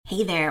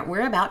Hey there,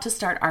 we're about to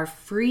start our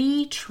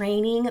free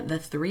training, The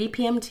 3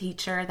 p.m.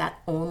 Teacher, that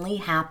only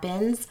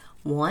happens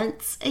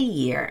once a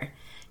year.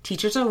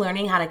 Teachers are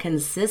learning how to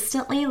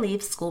consistently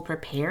leave school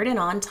prepared and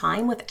on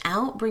time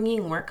without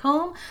bringing work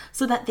home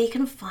so that they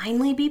can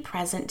finally be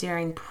present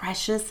during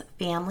precious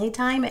family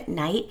time at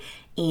night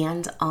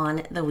and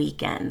on the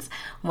weekends.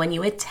 When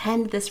you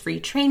attend this free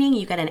training,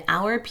 you get an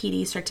hour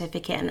PD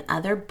certificate and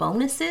other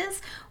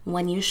bonuses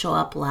when you show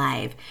up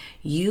live.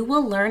 You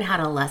will learn how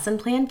to lesson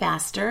plan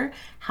faster,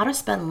 how to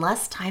spend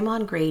less time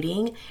on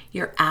grading,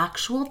 your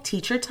actual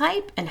teacher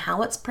type, and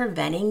how it's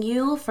preventing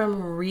you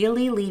from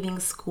really leaving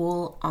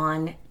school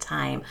on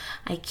time.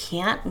 I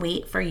can't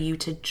wait for you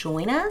to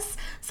join us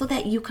so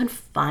that you can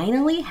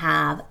finally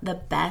have the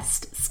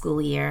best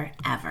school year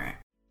ever.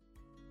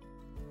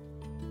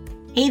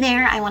 Hey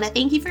there, I want to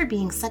thank you for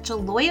being such a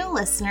loyal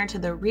listener to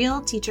the Real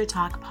Teacher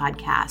Talk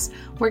podcast.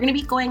 We're going to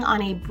be going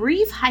on a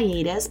brief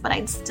hiatus, but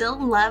I'd still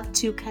love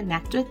to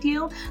connect with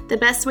you. The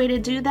best way to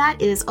do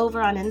that is over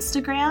on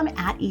Instagram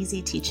at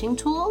Easy Teaching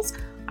Tools,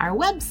 our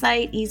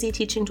website,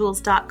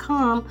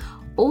 easyteachingtools.com,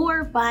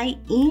 or by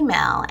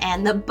email.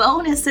 And the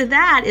bonus of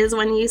that is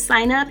when you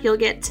sign up, you'll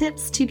get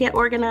tips to get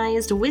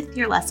organized with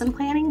your lesson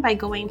planning by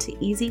going to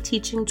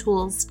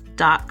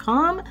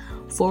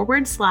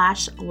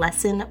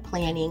easyteachingtools.com/lesson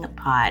planning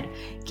pod.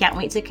 Can't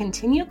wait to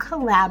continue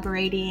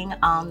collaborating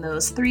on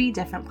those 3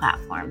 different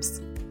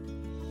platforms.